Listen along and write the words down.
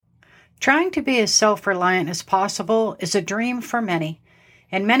Trying to be as self-reliant as possible is a dream for many,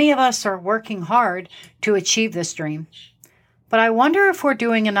 and many of us are working hard to achieve this dream. But I wonder if we're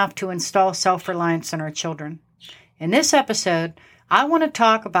doing enough to install self-reliance in our children. In this episode, I want to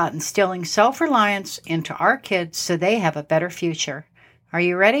talk about instilling self-reliance into our kids so they have a better future. Are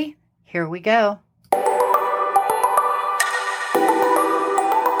you ready? Here we go.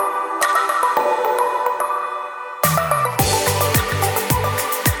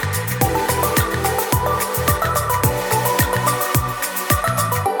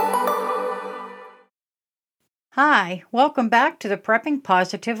 Hi, welcome back to the Prepping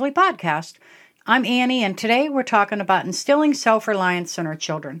Positively podcast. I'm Annie, and today we're talking about instilling self-reliance in our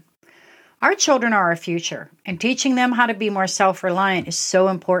children. Our children are our future, and teaching them how to be more self-reliant is so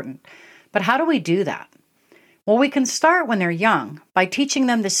important. But how do we do that? Well, we can start when they're young by teaching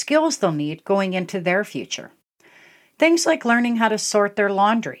them the skills they'll need going into their future. Things like learning how to sort their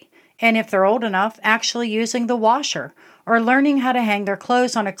laundry, and if they're old enough, actually using the washer, or learning how to hang their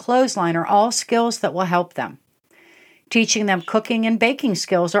clothes on a clothesline are all skills that will help them. Teaching them cooking and baking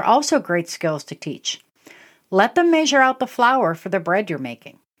skills are also great skills to teach. Let them measure out the flour for the bread you're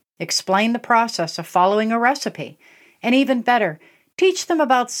making. Explain the process of following a recipe. And even better, teach them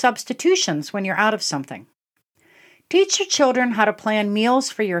about substitutions when you're out of something. Teach your children how to plan meals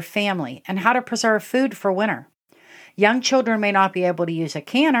for your family and how to preserve food for winter. Young children may not be able to use a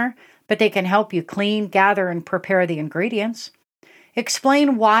canner, but they can help you clean, gather, and prepare the ingredients.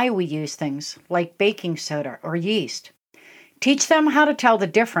 Explain why we use things like baking soda or yeast. Teach them how to tell the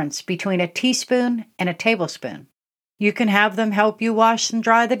difference between a teaspoon and a tablespoon. You can have them help you wash and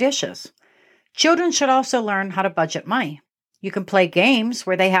dry the dishes. Children should also learn how to budget money. You can play games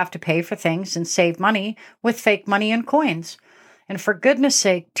where they have to pay for things and save money with fake money and coins. And for goodness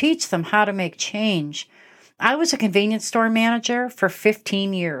sake, teach them how to make change. I was a convenience store manager for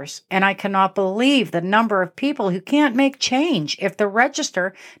 15 years, and I cannot believe the number of people who can't make change if the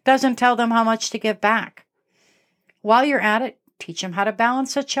register doesn't tell them how much to give back. While you're at it, teach them how to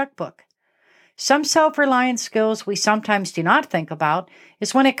balance a checkbook. Some self-reliant skills we sometimes do not think about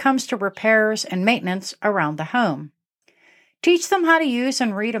is when it comes to repairs and maintenance around the home. Teach them how to use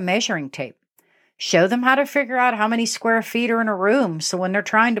and read a measuring tape. Show them how to figure out how many square feet are in a room so when they're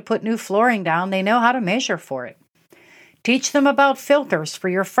trying to put new flooring down, they know how to measure for it. Teach them about filters for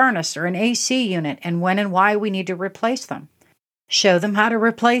your furnace or an AC unit and when and why we need to replace them. Show them how to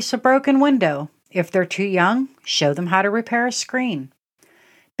replace a broken window. If they're too young, show them how to repair a screen.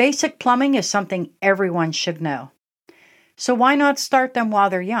 Basic plumbing is something everyone should know. So why not start them while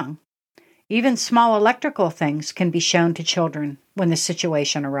they're young? Even small electrical things can be shown to children when the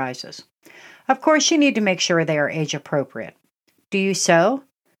situation arises. Of course, you need to make sure they are age appropriate. Do you sew?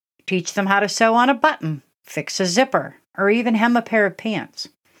 Teach them how to sew on a button, fix a zipper, or even hem a pair of pants.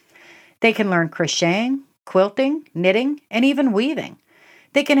 They can learn crocheting, quilting, knitting, and even weaving.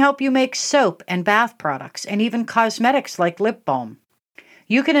 They can help you make soap and bath products and even cosmetics like lip balm.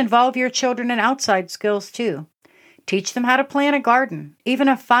 You can involve your children in outside skills too. Teach them how to plant a garden. Even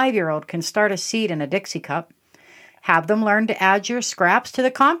a 5-year-old can start a seed in a Dixie cup. Have them learn to add your scraps to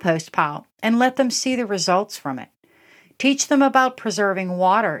the compost pile and let them see the results from it. Teach them about preserving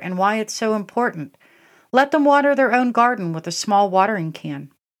water and why it's so important. Let them water their own garden with a small watering can.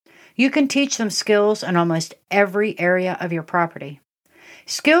 You can teach them skills in almost every area of your property.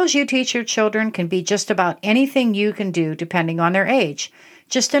 Skills you teach your children can be just about anything you can do depending on their age.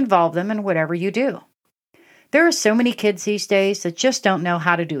 Just involve them in whatever you do. There are so many kids these days that just don't know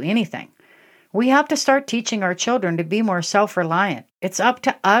how to do anything. We have to start teaching our children to be more self-reliant. It's up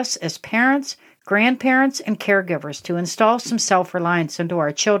to us as parents, grandparents, and caregivers to install some self-reliance into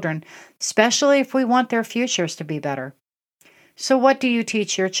our children, especially if we want their futures to be better. So what do you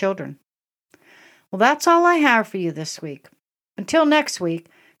teach your children? Well, that's all I have for you this week. Until next week,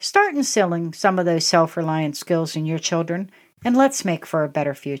 start instilling some of those self-reliant skills in your children, and let's make for a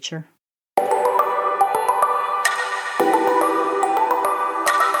better future.